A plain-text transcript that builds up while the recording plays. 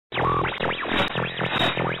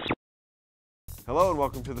Hello and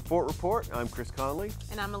welcome to the Fort Report. I'm Chris Conley.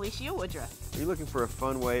 And I'm Alicia Woodruff. Are you looking for a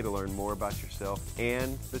fun way to learn more about yourself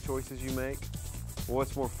and the choices you make? Well,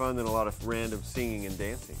 what's more fun than a lot of random singing and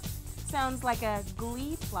dancing? Sounds like a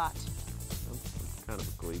Glee plot. It's kind of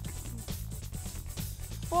a Glee.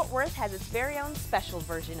 Fort Worth has its very own special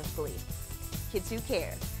version of Glee, Kids Who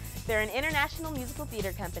Care. They're an international musical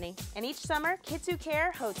theater company, and each summer, Kids Who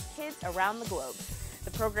Care hosts kids around the globe. The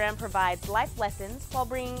program provides life lessons while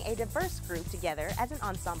bringing a diverse group together as an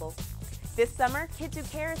ensemble. This summer, Kids Who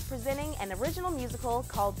Care is presenting an original musical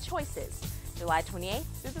called Choices, July 28th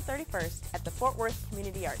through the 31st at the Fort Worth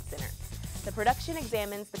Community Arts Center. The production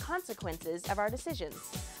examines the consequences of our decisions,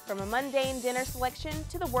 from a mundane dinner selection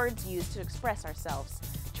to the words used to express ourselves.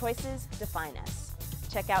 Choices define us.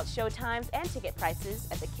 Check out show times and ticket prices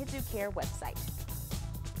at the Kids Who Care website.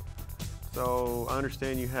 So, I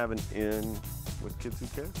understand you have an in with Kids Who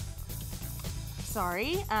Care?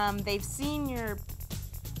 Sorry, they've seen your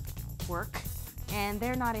work and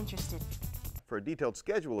they're not interested. For a detailed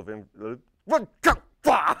schedule of the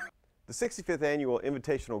 65th Annual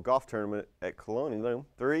Invitational Golf Tournament at Colonial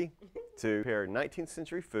 3 to pair 19th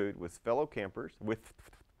century food with fellow campers.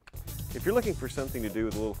 If you're looking for something to do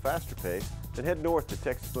with a little faster pace, then head north to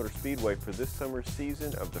Texas Motor Speedway for this summer's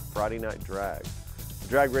season of the Friday Night Drag. The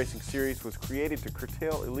drag racing series was created to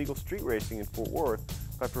curtail illegal street racing in Fort Worth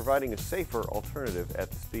by providing a safer alternative at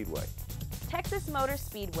the Speedway. Texas Motor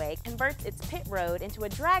Speedway converts its pit road into a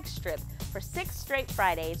drag strip for 6 straight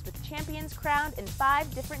Fridays with champions crowned in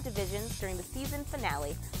 5 different divisions during the season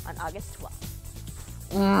finale on August 12th.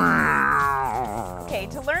 Okay,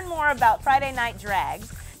 to learn more about Friday Night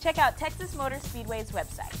Drags, check out Texas Motor Speedway's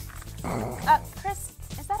website. Chris,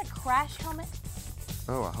 is that a crash helmet?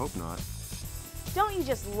 Oh, I hope not. Don't you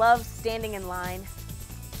just love standing in line?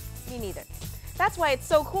 Me neither. That's why it's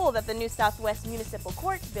so cool that the new Southwest Municipal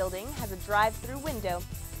Court building has a drive-through window.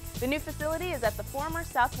 The new facility is at the former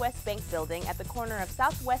Southwest Bank building at the corner of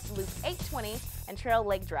Southwest Loop 820 and Trail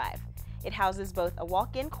Lake Drive. It houses both a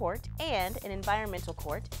walk-in court and an environmental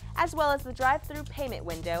court, as well as the drive-through payment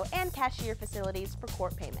window and cashier facilities for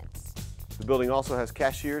court payments. The building also has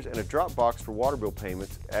cashiers and a drop box for water bill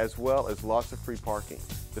payments, as well as lots of free parking.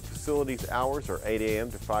 The facility's hours are 8 a.m.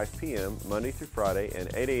 to 5 p.m. Monday through Friday and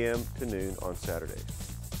 8 a.m. to noon on Saturdays.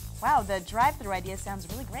 Wow, the drive-through idea sounds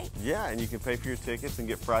really great. Yeah, and you can pay for your tickets and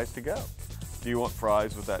get fries to go. Do you want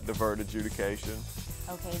fries with that divert adjudication?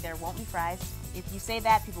 Okay, there won't be fries. If you say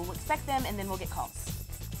that, people will expect them and then we'll get calls.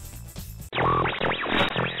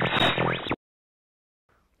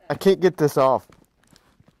 I can't get this off.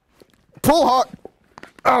 Pull hard.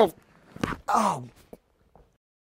 Oh. Oh.